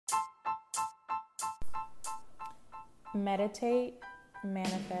Meditate,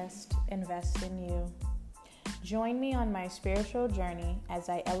 manifest, invest in you. Join me on my spiritual journey as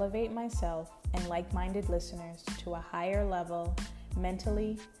I elevate myself and like-minded listeners to a higher level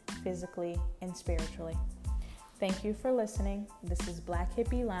mentally, physically, and spiritually. Thank you for listening. This is Black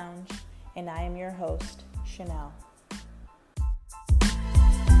Hippie Lounge, and I am your host, Chanel.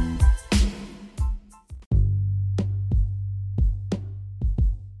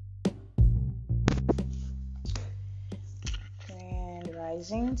 Grand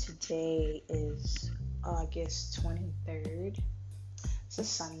Rising. Today is August 23rd. It's a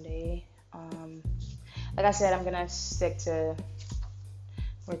Sunday. Like I said, I'm gonna stick to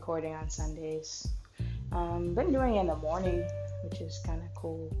recording on Sundays. Been doing it in the morning, which is kind of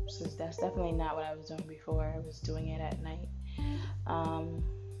cool. So that's definitely not what I was doing before. I was doing it at night, and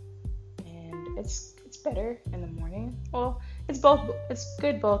it's better in the morning. Well, it's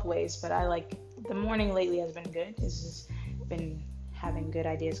good both ways, but I like the morning lately has been good. It's just been having good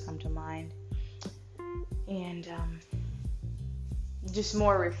ideas come to mind, and just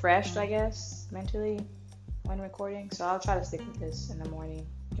more refreshed, I guess, mentally when recording. So I'll try to stick with this in the morning,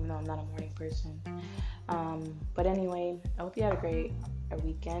 even though I'm not a morning person. But anyway, I hope you had a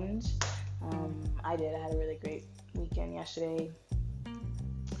weekend. I did. I had a really great weekend yesterday.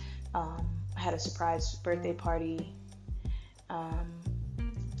 I had a surprise birthday party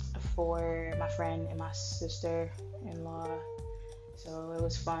for my friend and my sister-in-law. So it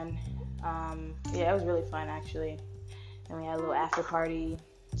was fun. It was really fun, actually. And we had a little after party.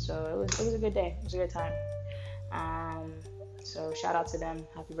 So it was a good day. It was a good time. So shout out to them.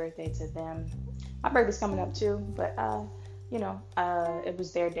 Happy birthday to them. My birthday's coming up too, but it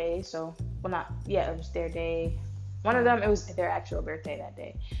was their day. So, it was their day. One of them, it was their actual birthday that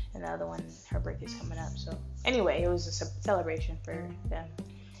day, and the other one, her birthday's coming up. So anyway, it was a celebration for them,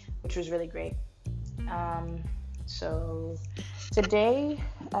 which was really great. So today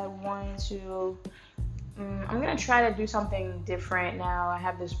I'm gonna try to do something different now. I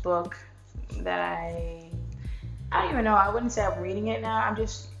have this book that I don't even know. I wouldn't say I'm reading it now. I'm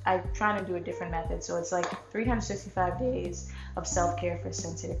trying to do a different method. So it's like 365 days of self-care for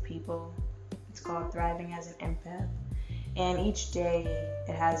sensitive people. It's called Thriving as an Empath. And each day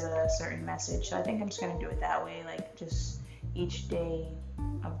it has a certain message. So I think I'm just going to do it that way. Like just each day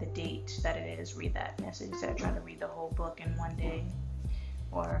of the date that it is, read that message instead of trying to read the whole book in one day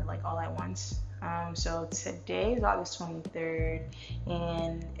or like all at once. So today is August 23rd,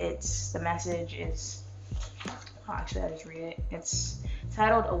 and the message is, I'll just read it. It's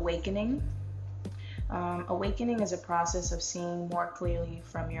titled Awakening. Awakening is a process of seeing more clearly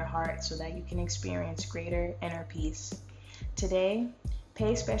from your heart so that you can experience greater inner peace. Today,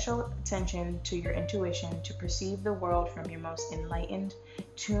 pay special attention to your intuition to perceive the world from your most enlightened,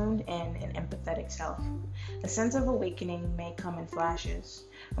 tuned in, and empathetic self. A sense of awakening may come in flashes,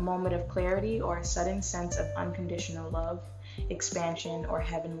 a moment of clarity, or a sudden sense of unconditional love, expansion, or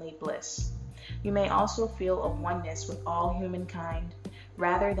heavenly bliss. You may also feel a oneness with all humankind,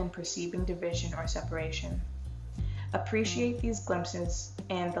 rather than perceiving division or separation. Appreciate these glimpses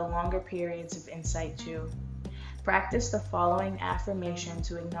and the longer periods of insight too. Practice the following affirmation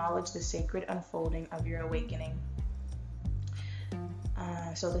to acknowledge the sacred unfolding of your awakening.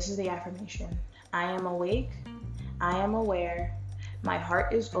 So this is the affirmation. I am awake. I am aware. My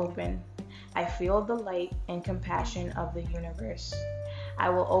heart is open. I feel the light and compassion of the universe. I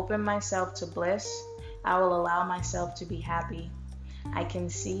will open myself to bliss. I will allow myself to be happy. I can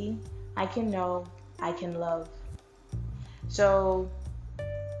see, I can know, I can love. So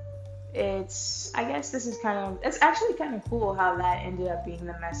it's actually kind of cool how that ended up being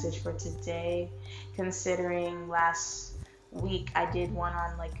the message for today, considering last week I did one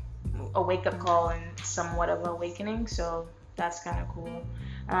on like a wake-up call and somewhat of awakening. So that's kind of cool.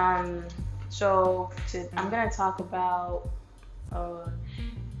 I'm going to talk about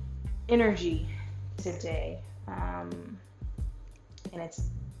energy today. And it's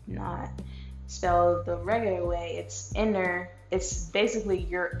not spelled the regular way. It's inner. It's basically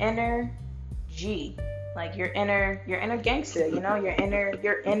your inner G, like your inner gangster.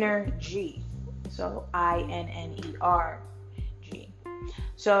 Your inner G. So INNERG.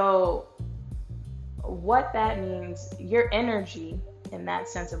 So what that means, your energy, in that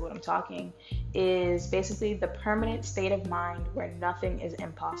sense of what I'm talking, is basically the permanent state of mind where nothing is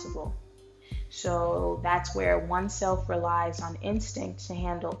impossible. So that's where oneself relies on instinct to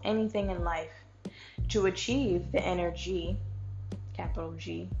handle anything in life. To achieve the inner G, capital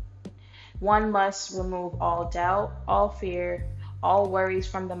G, one must remove all doubt, all fear, all worries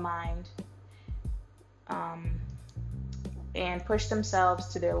from the mind, and push themselves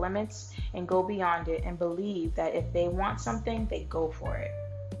to their limits and go beyond it and believe that if they want something, they go for it.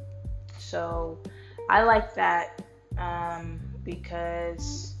 So I like that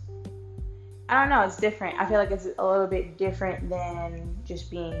because I don't know, it's different. I feel like it's a little bit different than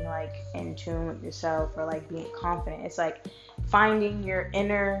just being like in tune with yourself or like being confident. It's like finding your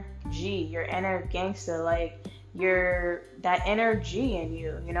inner G, your inner gangster, like that inner G in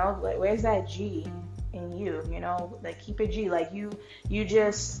you, you know, like where's that G in you, you know, like keep it G, like you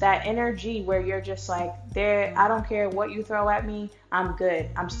just, that energy where you're just like, there, I don't care what you throw at me, I'm good,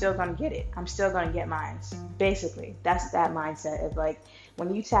 I'm still gonna get it, I'm still gonna get mine. Basically, that's that mindset of like,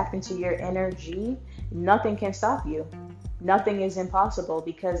 when you tap into your energy, nothing can stop you, nothing is impossible,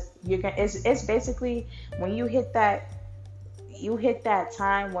 because it's basically when you hit that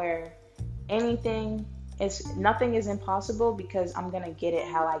time where nothing is impossible, because I'm gonna get it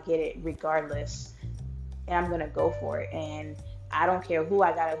how I get it regardless, and I'm gonna go for it, and I don't care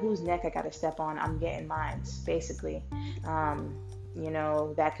whose neck I gotta step on, I'm getting mine, basically. You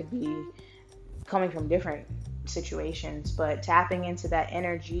know, that could be coming from different situations, but tapping into that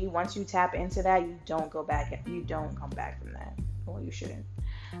energy, once you tap into that, you don't come back from that. Well, you shouldn't,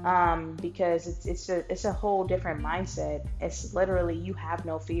 because it's a whole different mindset. It's literally, you have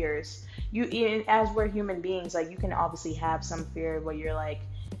no fears. As we're human beings, like, you can obviously have some fear where you're like,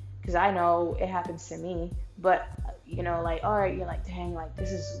 because I know it happens to me, but you know, like, all right, you're like, dang, like,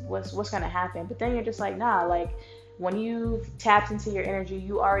 this is what's gonna happen, but then you're just like, nah, like, when you've tapped into your energy,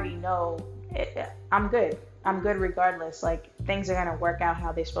 you already know I'm good regardless, like, things are gonna work out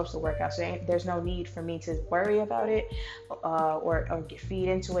how they're supposed to work out, so there's no need for me to worry about it, or feed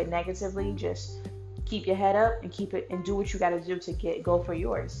into it negatively. Just keep your head up and keep it, and do what you got to do to go for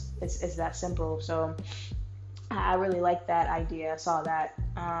yours. It's that simple. So I really like that idea. I saw that.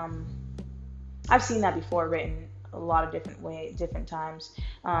 I've seen that before written a lot of different times,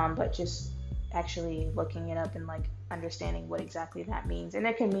 but just actually looking it up and like understanding what exactly that means, and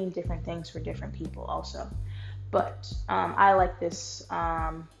it can mean different things for different people also. But I like this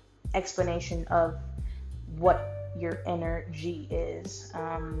explanation of what your energy is.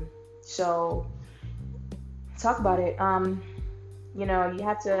 So talk about it. You know, you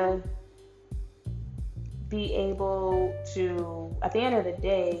have to be able to, at the end of the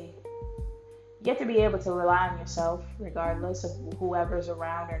day, you have to be able to rely on yourself regardless of whoever's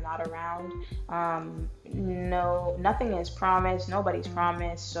around or not around. No, nothing is promised. Nobody's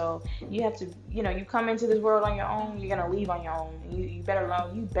promised. So you have to, you know, you come into this world on your own, you're going to leave on your own. You better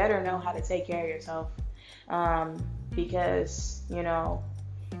know how to take care of yourself. Because, you know,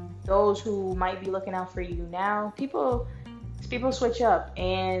 those who might be looking out for you now, people switch up.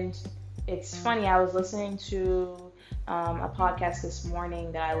 And it's funny, I was listening to a podcast this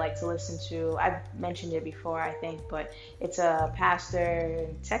morning that I like to listen to. I've mentioned it before, I think, but it's a pastor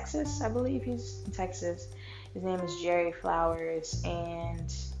in Texas. I believe he's in Texas. His name is Jerry Flowers,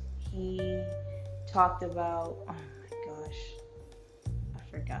 and he talked about, oh my gosh, I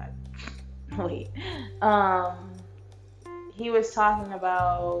forgot. Wait. He was talking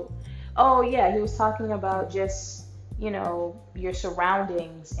about just, you know, your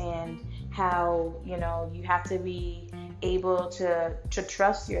surroundings, and how, you know, you have to be able to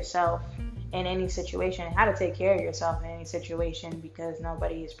trust yourself in any situation, and how to take care of yourself in any situation, because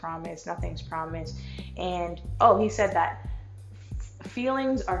nobody is promised, nothing's promised. And he said that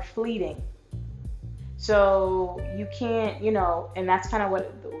feelings are fleeting, so you can't, you know, and that's kind of what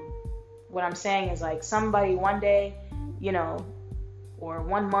I'm saying is, like, somebody one day, you know, or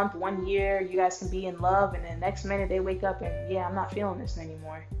 1 month, 1 year, you guys can be in love, and the next minute they wake up and, yeah, I'm not feeling this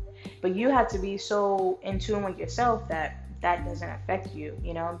anymore. But you have to be so in tune with yourself that doesn't affect you,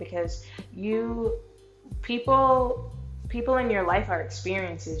 you know, because people in your life are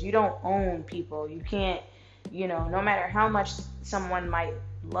experiences. You don't own people. You can't, you know, no matter how much someone might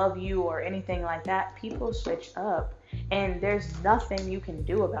love you or anything like that, people switch up, and there's nothing you can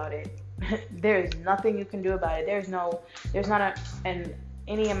do about it. There's nothing you can do about it. There's not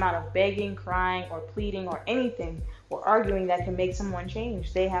any amount of begging, crying, or pleading, or anything, or arguing that can make someone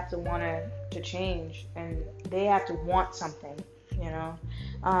change. They have to want to change, and they have to want something, you know.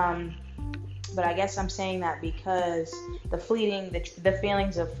 But I guess I'm saying that because the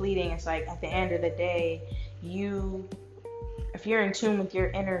feelings of fleeting, it's like, at the end of the day, if you're in tune with your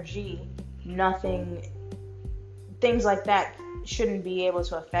energy, things like that shouldn't be able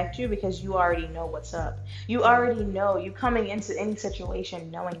to affect you, because you already know what's up. You already know, you coming into any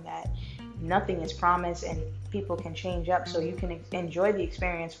situation knowing that nothing is promised and people can change up, so you can enjoy the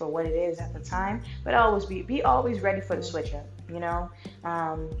experience for what it is at the time, but always be always ready for the switch up, you know.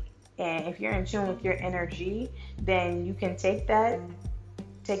 And if you're in tune with your energy, then you can take that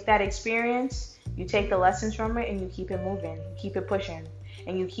experience, you take the lessons from it, and you keep it moving, you keep it pushing,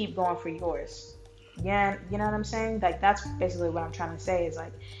 and you keep going for yours. Yeah, you know what I'm saying? Like, that's basically what I'm trying to say is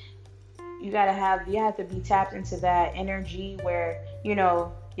like, you have to be tapped into that energy where,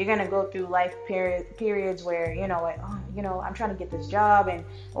 you're going to go through life periods where, like, I'm trying to get this job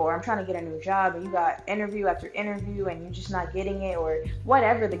or I'm trying to get a new job, and you got interview after interview and you're just not getting it, or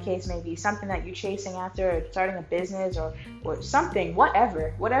whatever the case may be, something that you're chasing after, or starting a business or something,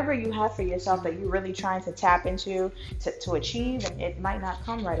 whatever you have for yourself that you're really trying to tap into to achieve, and it might not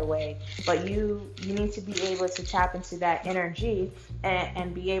come right away, but you need to be able to tap into that energy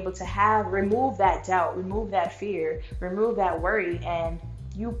and be able to remove that doubt, remove that fear, remove that worry, and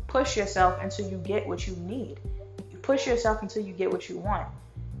you push yourself until you get what you need. You push yourself until you get what you want.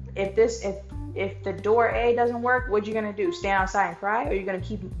 If the door A doesn't work, what you gonna do? Stand outside and cry, or you're gonna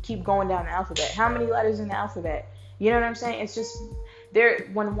keep going down the alphabet? How many letters in the alphabet? You know what I'm saying? It's just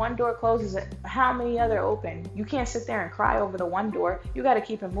when one door closes, how many other open? You can't sit there and cry over the one door. You got to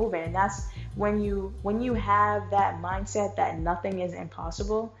keep it moving, and that's when you have that mindset that nothing is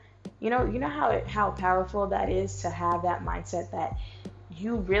impossible. You know how powerful that is to have that mindset that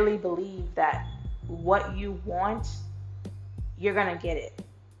you really believe that what you want, you're gonna get it.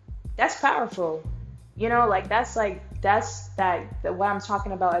 That's powerful. That's what I'm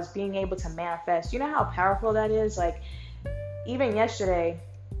talking about as being able to manifest. You know how powerful that is? Like, even yesterday,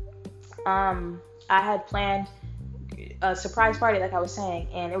 I had planned a surprise party, like I was saying,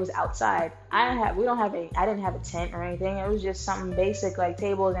 and it was outside. I didn't have a tent or anything. It was just something basic, like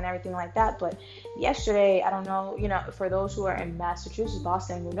tables and everything like that. But yesterday, I don't know, for those who are in Massachusetts,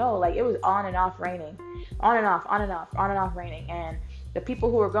 Boston, who know, like, it was on and off raining, on and off raining. And the people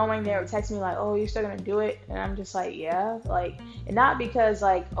who were going there would text me like, "Oh, you're still gonna do it?" And I'm just like, "Yeah." Like, and not because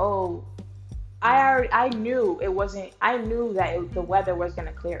like, oh, I knew that the weather was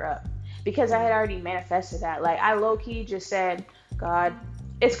gonna clear up, because I had already manifested that. Like, I low-key just said, God,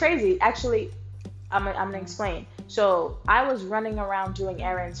 it's crazy. Actually, I'm gonna explain. So I was running around doing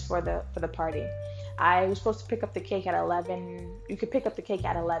errands for the party. I was supposed to pick up the cake at 11. You could pick up the cake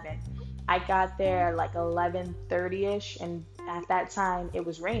at 11. I got there like 11:30ish, and at that time it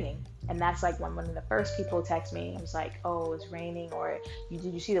was raining. And that's like when one of the first people text me. It was like, "Oh, it's raining," or did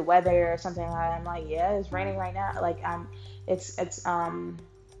you see the weather or something like that? I'm like, "Yeah, it's raining right now." Like, it's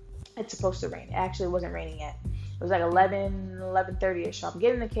supposed to rain. It actually wasn't raining yet. It was like 11:30ish. So I'm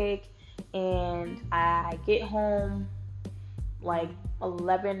getting the cake, and I get home like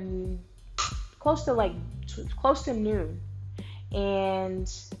 11, close to noon.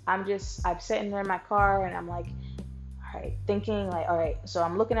 And I'm sitting there in my car, and I'm like, all right, thinking like, all right, so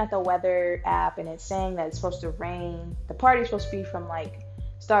I'm looking at the weather app, and it's saying that it's supposed to rain. The party's supposed to be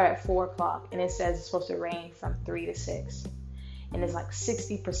start at 4:00, and it says it's supposed to rain from 3 to 6. And it's like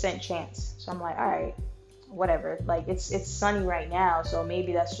 60% chance. So I'm like, all right, whatever. Like, it's sunny right now, so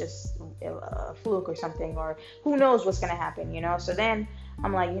maybe that's just a fluke or something, or who knows what's gonna happen, So then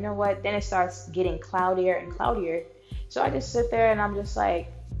I'm like, you know what? Then it starts getting cloudier and cloudier. So I just sit there, and I'm just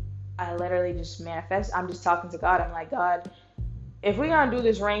like, I literally just manifest. I'm just talking to God. I'm like, God, if we're gonna do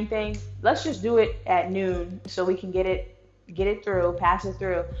this rain thing, let's just do it at noon so we can get it through, pass it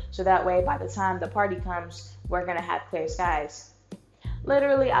through, so that way by the time the party comes, we're gonna have clear skies.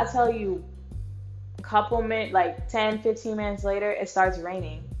 Literally, I'll tell you, couple minutes, like 10, 15 minutes later, it starts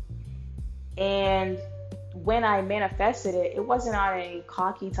raining. And when I manifested it, it wasn't on a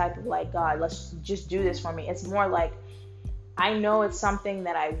cocky type of like, God, let's just do this for me. It's more like, I know it's something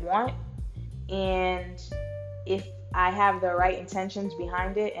that I want, and if I have the right intentions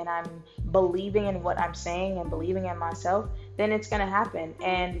behind it, and I'm believing in what I'm saying and believing in myself, then it's gonna happen.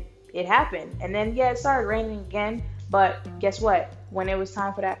 And it happened. And then it started raining again. But guess what? When it was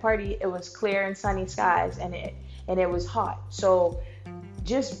time for that party, it was clear and sunny skies, and it was hot. So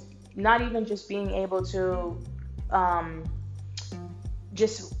just not even just being able to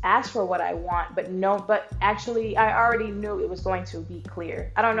just ask for what I want, but actually I already knew it was going to be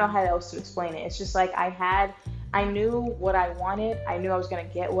clear. I don't know how else to explain it. It's just like I knew what I wanted. I knew I was going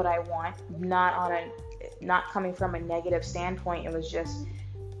to get what I want, not coming from a negative standpoint. It was just,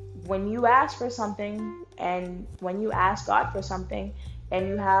 when you ask for something, and when you ask God for something, and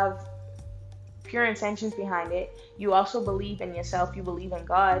you have pure intentions behind it, you also believe in yourself, you believe in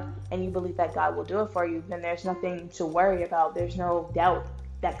God, and you believe that God will do it for you, then there's nothing to worry about. There's no doubt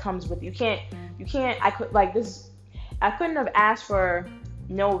that comes with you. I couldn't have asked for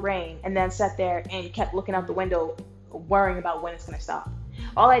no rain and then sat there and kept looking out the window worrying about when it's going to stop.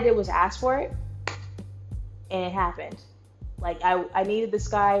 All I did was ask for it, and it happened. Like, I needed the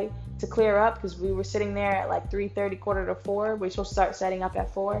sky to clear up because we were sitting there at like 3:30, quarter to 4. We're supposed to start setting up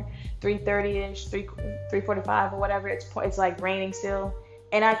at 4, 3:30ish, 3:45 or whatever. It's like raining still.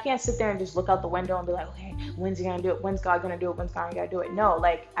 And I can't sit there and just look out the window and be like, okay, when's he gonna do it? When's God gonna do it? When's God gonna do it? No,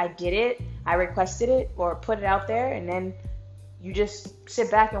 like I did it, I requested it or put it out there, and then you just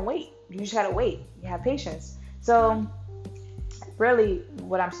sit back and wait. You just gotta wait. You have patience. So really,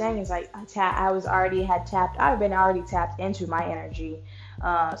 what I'm saying is like I've been already tapped into my energy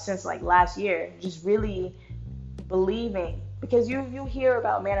since like last year. Just really believing, because you hear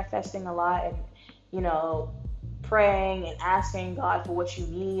about manifesting a lot and praying and asking God for what you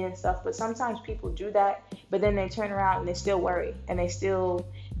need and stuff, but sometimes people do that, but then they turn around and they still worry and they still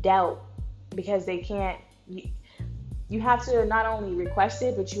doubt because they can't. You have to not only request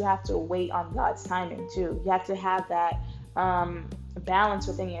it, but you have to wait on God's timing too. You have to have that balance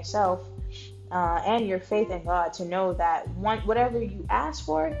within yourself and your faith in God to know that whatever you ask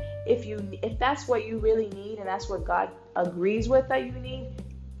for, if that's what you really need and that's what God agrees with that you need,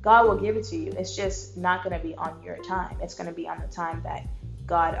 God will give it to you. It's just not going to be on your time. It's going to be on the time that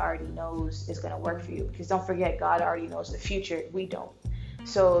God already knows is going to work for you. Because don't forget, God already knows the future. We don't.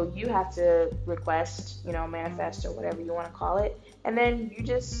 So you have to request, manifest or whatever you want to call it. And then you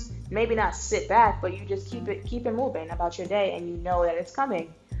just maybe not sit back, but you just keep it moving about your day, and you know that it's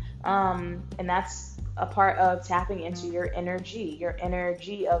coming. And that's a part of tapping into your energy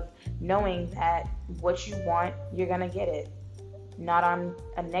of knowing that what you want, you're going to get it. Not on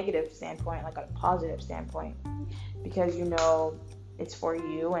a negative standpoint, like a positive standpoint, because it's for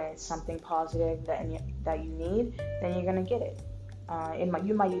you and it's something positive that you need, then you're going to get it.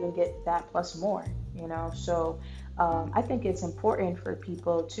 You might even get that plus more, So I think it's important for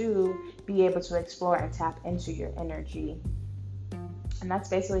people to be able to explore and tap into your energy. And that's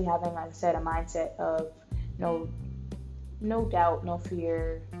basically having, like I said, a mindset of no doubt, no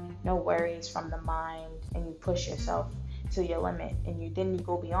fear, no worries from the mind, and you push yourself to your limit, and then you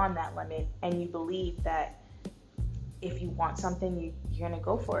go beyond that limit, and you believe that if you want something, you're gonna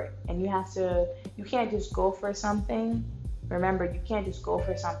go for it. And you can't just go for something. Remember, you can't just go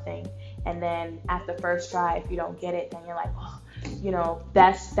for something and then at the first try, if you don't get it, then you're like,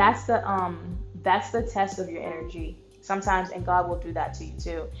 that's the test of your energy sometimes, and God will do that to you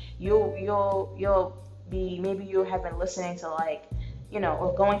too. You'll be, maybe you have been listening to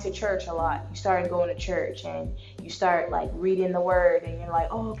or going to church a lot. You started going to church and you start reading the word, and you're like,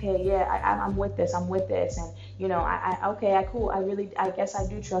 oh, okay, yeah, I'm with this. And cool. I guess I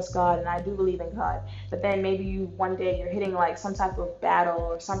do trust God and I do believe in God. But then maybe one day you're hitting some type of battle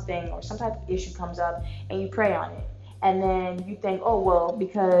or something, or some type of issue comes up, and you pray on it. And then you think, oh, well,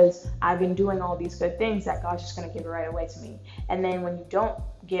 because I've been doing all these good things, that God's just going to give it right away to me. And then when you don't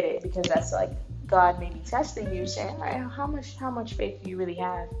get it, because that's God may be testing you, saying, all right, how much faith do you really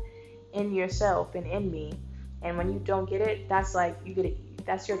have in yourself and in me? And when you don't get it, that's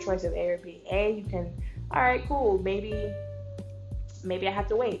that's your choice of A or B. A, you can, all right, cool, maybe I have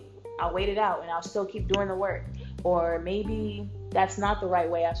to wait. I'll wait it out and I'll still keep doing the work. Or maybe that's not the right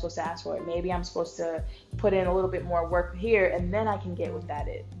way I'm supposed to ask for it. Maybe I'm supposed to put in a little bit more work here, and then I can get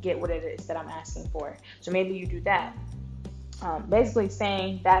what it is that I'm asking for. So maybe you do that. Basically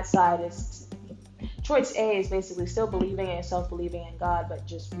saying that side is, choice A is basically still believing in yourself, believing in God, but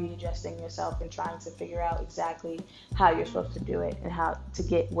just readjusting yourself and trying to figure out exactly how you're supposed to do it and how to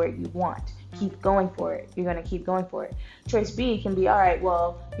get where you want. Keep going for it. You're going to keep going for it. Choice B can be, all right,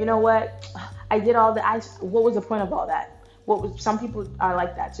 well, you know what? I did all that. What was the point of all that? Some people are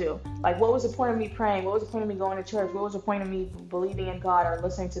like that too. What was the point of me praying? What was the point of me going to church? What was the point of me believing in God or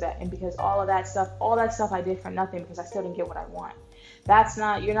listening to that? And because all that stuff I did for nothing, because I still didn't get what I want.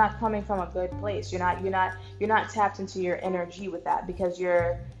 You're not coming from a good place. You're not tapped into your energy with that, because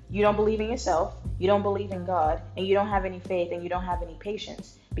you don't believe in yourself, you don't believe in God, and you don't have any faith, and you don't have any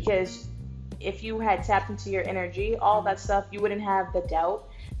patience. Because if you had tapped into your energy, all that stuff, you wouldn't have the doubt,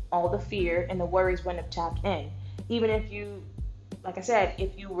 all the fear, and the worries wouldn't have tapped in. Even if you, like I said,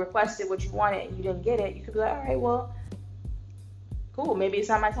 if you requested what you wanted and you didn't get it, you could be like, all right, well, cool, maybe it's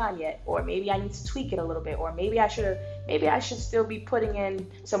not my time yet, or maybe I need to tweak it a little bit, or maybe I should still be putting in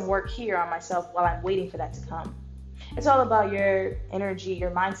some work here on myself while I'm waiting for that to come. It's all about your energy,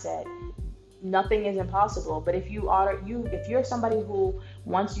 your mindset. Nothing is impossible, but if you're somebody who,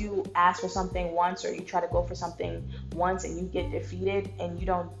 once you ask for something once, or you try to go for something once and you get defeated and you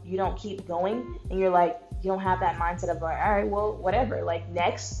don't keep going, and you're like, you don't have that mindset of all right, well, whatever,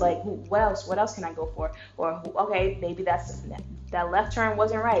 next, what else can I go for? Or okay, maybe that left turn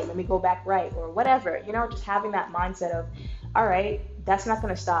wasn't right, let me go back right, or whatever, just having that mindset of all right, that's not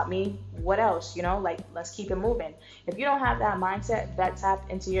going to stop me. What else? Like, let's keep it moving. If you don't have that mindset that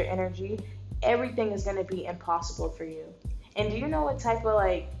tapped into your energy, everything is going to be impossible for you. And do you know what type of,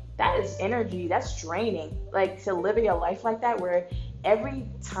 like, that is energy, that's draining. Like, to live your life like that, where every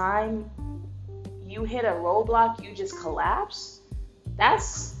time you hit a roadblock, you just collapse.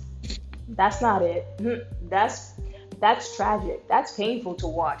 That's not it. That's tragic. That's painful to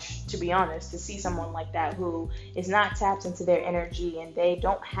watch, to be honest, to see someone like that who is not tapped into their energy and they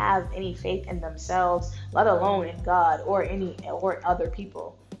don't have any faith in themselves, let alone in God or other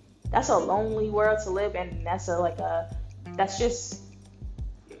people. That's a lonely world to live in, and that's just,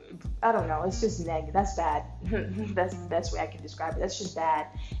 I don't know, it's just negative. That's bad. That's the best way I can describe it. That's just bad.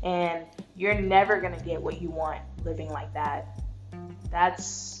 And you're never going to get what you want living like that. I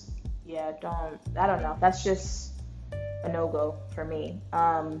don't know. That's just a no-go for me.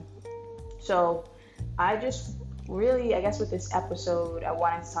 So I just really, I guess with this episode, I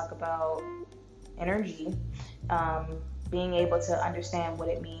wanted to talk about energy, being able to understand what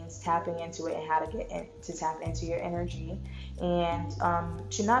it means, tapping into it, and how to tap into your energy, and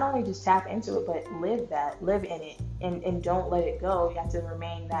to not only just tap into it, but live in it, and don't let it go. You have to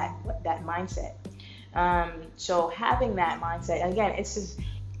remain that mindset. So having that mindset, again,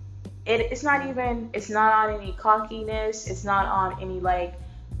 it's not on any cockiness. It's not on any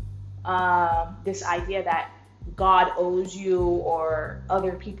this idea that God owes you or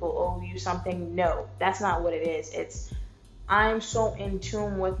other people owe you something. No, that's not what it is. It's, I'm so in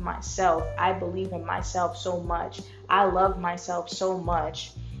tune with myself. I believe in myself so much. I love myself so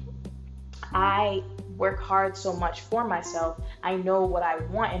much. I work hard so much for myself. I know what I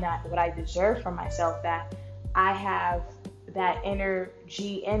want and what I deserve for myself, that I have that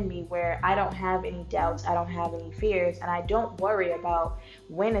energy in me where I don't have any doubts, I don't have any fears, and I don't worry about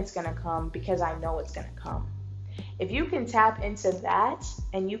when it's going to come, because I know it's going to come. If you can tap into that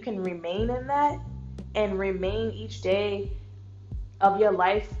and you can remain in that and remain each day of your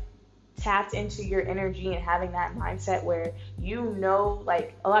life tapped into your energy and having that mindset where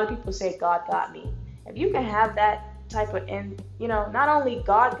like a lot of people say, God got me. If you can have that type of, not only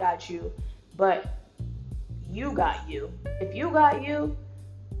God got you, but you got you. If you got you,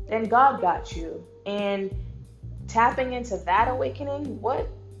 then God got you. And tapping into that awakening,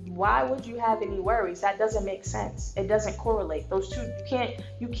 why would you have any worries? That doesn't make sense. It doesn't correlate. Those two,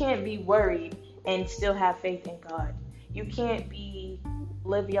 you can't be worried and still have faith in God. You can't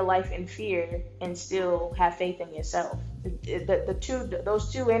live your life in fear and still have faith in yourself.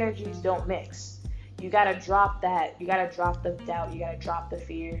 Those two energies don't mix. You gotta drop that. You gotta drop the doubt. You gotta drop the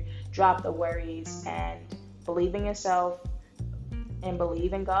fear, drop the worries, and believe in yourself and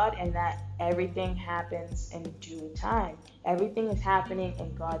believe in God, and that everything happens in due time. Everything is happening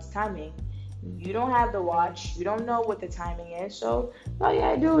in God's timing. You don't have the watch. You don't know what the timing is. So all you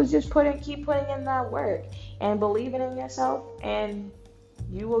gotta do is just keep putting in that work and believing in yourself, and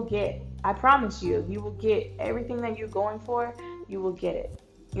you will get, I promise you, you will get everything that you're going for. You will get it.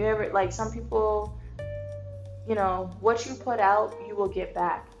 Some people, what you put out, you will get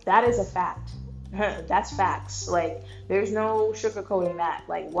back. That is a fact. That's facts. Like, there's no sugarcoating that.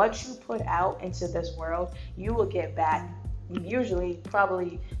 Like, what you put out into this world, you will get back. Usually,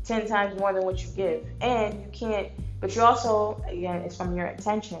 probably 10 times more than what you give. And you can't, but you also, again, it's from your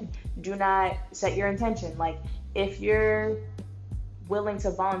intention. Do not set your intention. Like, if you're willing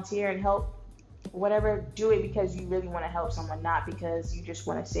to volunteer and help, whatever, do it because you really want to help someone, not because you just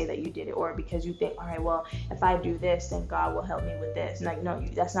want to say that you did it, or because you think, all right, well, if I do this, then God will help me with this. Like, no,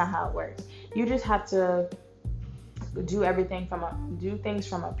 that's not how it works. You just have to do things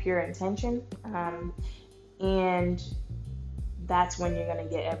from a pure intention, and that's when you're gonna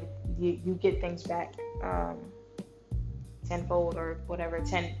get you get things back tenfold or whatever,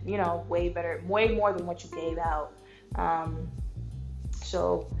 way better, way more than what you gave out.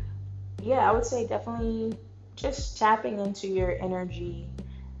 So yeah, I would say definitely just tapping into your energy,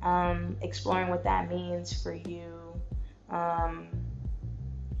 exploring what that means for you,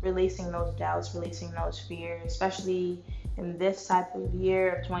 releasing those doubts, releasing those fears, especially in this type of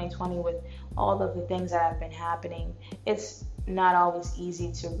year of 2020 with all of the things that have been happening. It's not always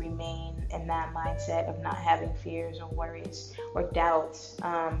easy to remain in that mindset of not having fears or worries or doubts.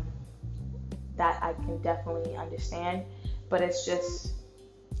 That I can definitely understand, but it's just,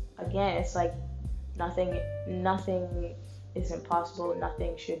 again, it's like nothing is impossible.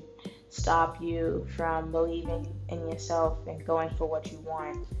 Nothing should stop you from believing in yourself and going for what you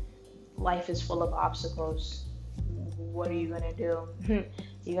want. Life is full of obstacles. What are you gonna do?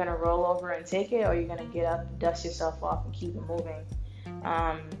 You're gonna roll over and take it, or you're gonna get up, dust yourself off, and keep it moving.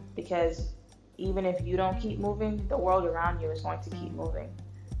 Because even if you don't keep moving, the world around you is going to keep moving.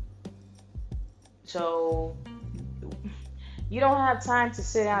 So you don't have time to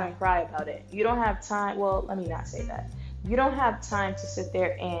sit down and cry about it. You don't have time. Well, let me not say that. You don't have time to sit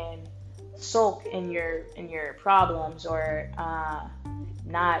there and sulk in your problems, or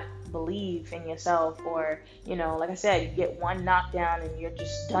not believe in yourself, or like I said, you get one knockdown and you're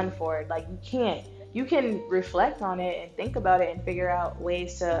just done for it. Like, you can't. You can reflect on it and think about it and figure out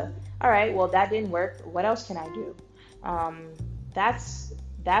ways to, all right, well, that didn't work, what else can I do?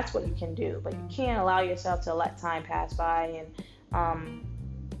 That's what you can do. But you can't allow yourself to let time pass by and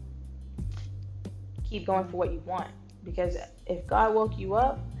keep going for what you want. Because if God woke you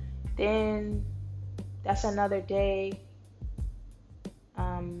up, then that's another day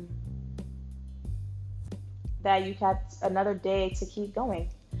that you have another day to keep going,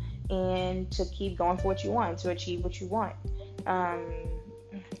 and to keep going for what you want, to achieve what you want.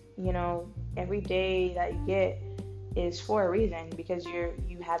 Every day that you get is for a reason, because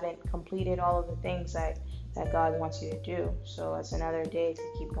you haven't completed all of the things that God wants you to do. So it's another day to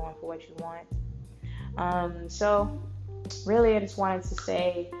keep going for what you want. So really, I just wanted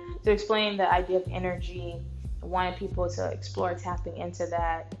to explain the idea of energy. I wanted people to explore tapping into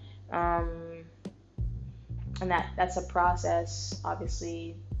that. And that's a process,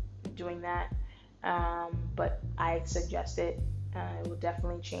 obviously, doing that. But I suggest it. It will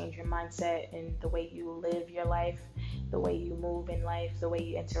definitely change your mindset and the way you live your life, the way you move in life, the way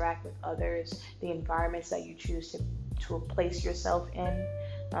you interact with others, the environments that you choose to place yourself in,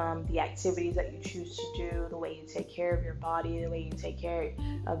 the activities that you choose to do, the way you take care of your body, the way you take care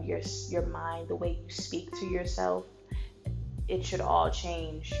of your mind, the way you speak to yourself. It should all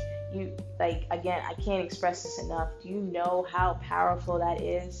change. Again, I can't express this enough. Do you know how powerful that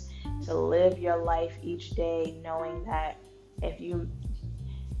is, to live your life each day knowing that if you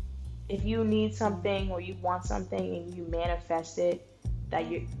need something or you want something and you manifest it, that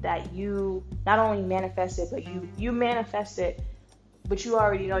you not only manifest it, but you manifest it, but you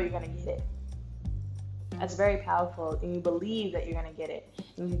already know you're going to get it. That's very powerful. And you believe that you're going to get it,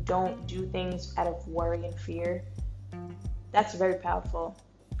 and you don't do things out of worry and fear. That's very powerful.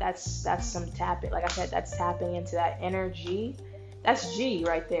 That's some tapping. Like I said, that's tapping into that energy. That's G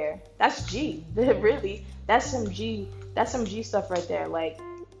right there. That's G. Really, that's some G. That's some G stuff right there.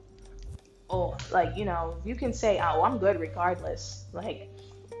 You can say, "Oh, I'm good regardless."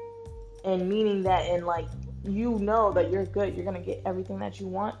 And meaning that, and that you're good. You're gonna get everything that you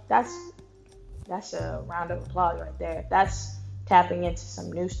want. That's a round of applause right there. That's tapping into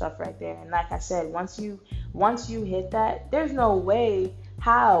some new stuff right there. And like I said, once you hit that, there's no way.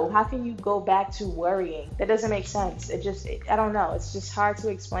 How can you go back to worrying? That doesn't make sense. I don't know. It's just hard to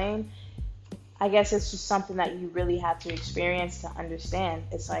explain. I guess it's just something that you really have to experience to understand.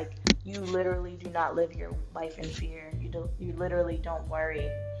 It's like you literally do not live your life in fear. You literally don't worry.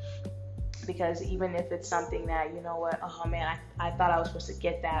 Because even if it's something that, you know what, oh man, I thought I was supposed to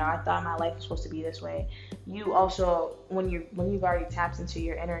get that, or I thought my life was supposed to be this way. You also, when you've already tapped into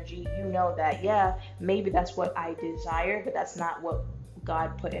your energy, you know that, yeah, maybe that's what I desire, but that's not what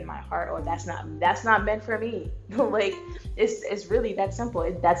God put in my heart, or that's not meant for me. It's really that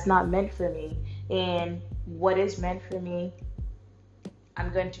simple. That's not meant for me. And what is meant for me,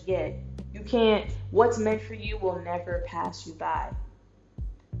 I'm going to get. What's meant for you will never pass you by.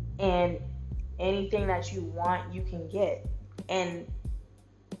 And anything that you want, you can get. And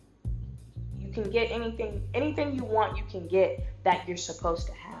you can get anything you want, you can get that you're supposed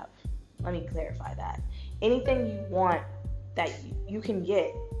to have. Let me clarify that. Anything you want that you can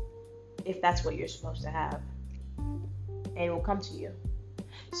get, if that's what you're supposed to have, and it will come to you.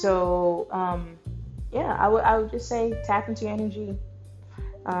 So I would just say tap into your energy.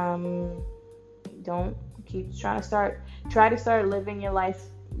 Don't keep try to start living your life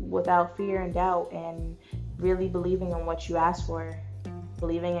without fear and doubt, and really believing in what you ask for,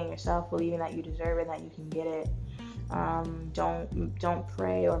 believing in yourself, believing that you deserve it, that you can get it. Don't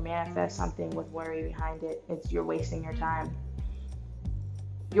pray or manifest something with worry behind it. You're wasting your time.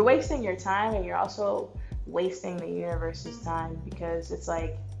 You're wasting your time, and you're also wasting the universe's time, because it's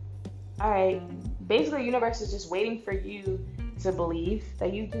like, all right, basically the universe is just waiting for you to believe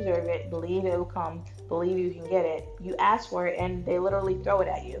that you deserve it, believe it will come, believe you can get it. You ask for it, and they literally throw it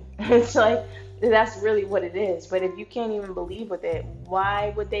at you. It's like, that's really what it is. But if you can't even believe with it,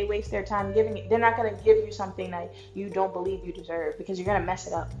 why would they waste their time giving it? They're not going to give you something that you don't believe you deserve, because you're going to mess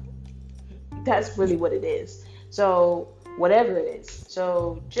it up. That's really what it is. So whatever it is.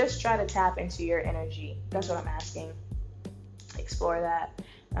 So just try to tap into your energy. That's what I'm asking. Explore that.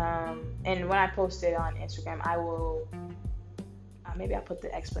 And when I post it on Instagram, I will maybe I'll put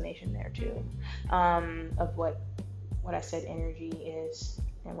the explanation there too, of what I said energy is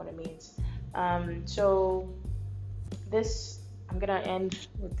and what it means. So this, I'm gonna end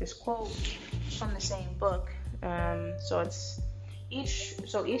with this quote from the same book. So it's each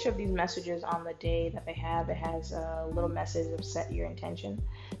of these messages on the day that they have, it has a little message of set your intention.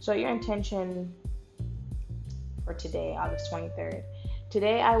 So your intention for today, August 23rd.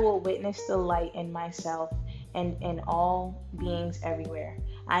 Today I will witness the light in myself and in all beings everywhere.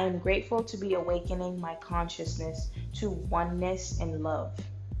 I am grateful to be awakening my consciousness to oneness and love.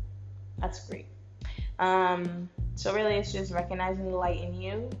 That's great. So really it's just recognizing the light in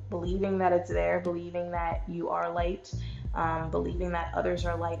you, believing that it's there, believing that you are light, believing that others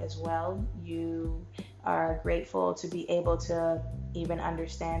are light as well. You are grateful to be able to even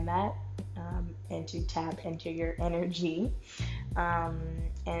understand that, and to tap into your energy,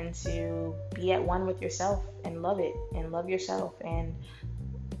 and to be at one with yourself and love it and love yourself. And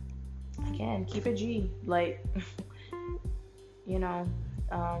again, keep it G. Like, you know,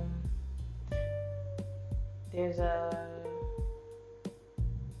 there's a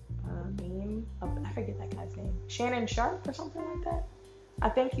meme of, I forget that guy's name, Shannon Sharp or something like that. I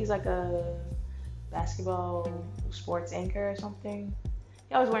think he's like a basketball sports anchor or something.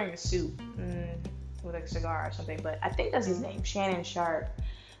 He always wearing a suit with a cigar or something, but I think that's his name, Shannon Sharp.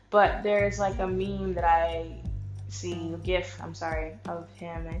 But there's like a meme that I see, of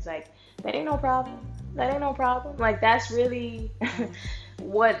him, and he's like, that ain't no problem. That ain't no problem. Like, that's really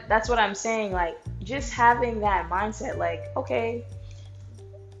that's what I'm saying. Like, just having that mindset, like, okay,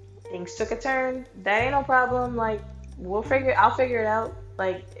 things took a turn. That ain't no problem. Like, I'll figure it out.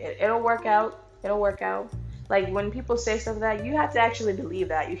 Like, it'll work out. It'll work out. Like, when people say stuff like that, you have to actually believe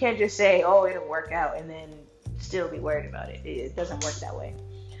that. You can't just say, oh, it'll work out, and then still be worried about it. It doesn't work that way.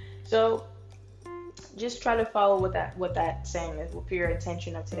 So just try to follow what that saying is for your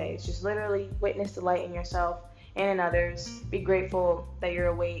intention of today. It's just literally witness the light in yourself and in others. Be grateful that you're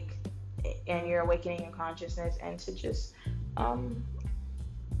awake and you're awakening your consciousness, and to just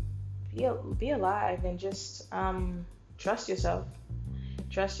be alive, and just trust yourself.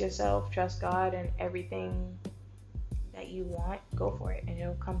 Trust yourself, trust God, and everything that you want, go for it, and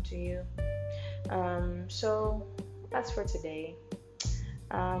it'll come to you. So that's for today.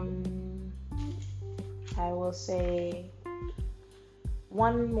 I will say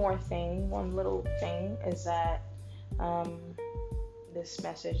one little thing is that this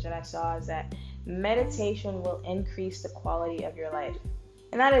message that I saw is that meditation will increase the quality of your life.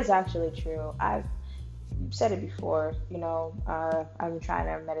 And that is actually true. I've said it before, I'm trying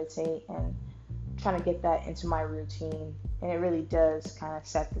to meditate and trying to get that into my routine, and it really does kind of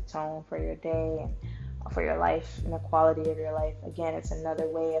set the tone for your day and for your life and the quality of your life. Again, it's another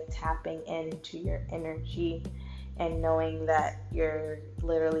way of tapping into your energy and knowing that you're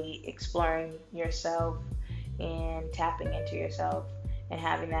literally exploring yourself and tapping into yourself and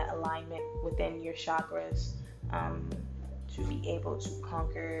having that alignment within your chakras, to be able to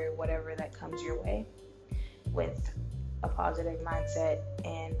conquer whatever that comes your way with a positive mindset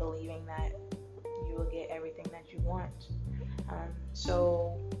and believing that you will get everything that you want.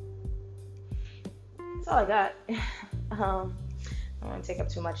 So that's all I got. I don't want to take up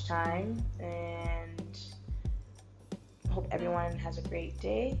too much time, and I hope everyone has a great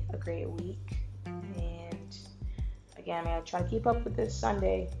day, a great week. And again, I'm going to try to keep up with this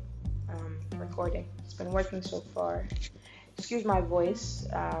Sunday recording. It's been working so far. Excuse my voice.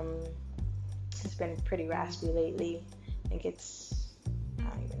 It's been pretty raspy lately. I think I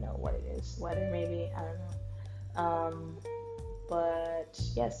don't even know what it is. Weather, maybe. I don't know. But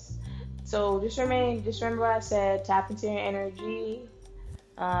yes. So just remember what I said. Tap into your energy.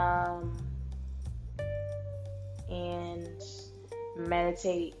 And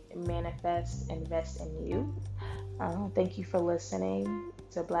meditate, manifest, invest in you. Thank you for listening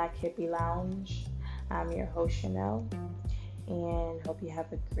to Black Hippie Lounge. I'm your host, Chanel, and hope you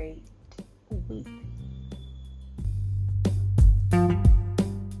have a great week.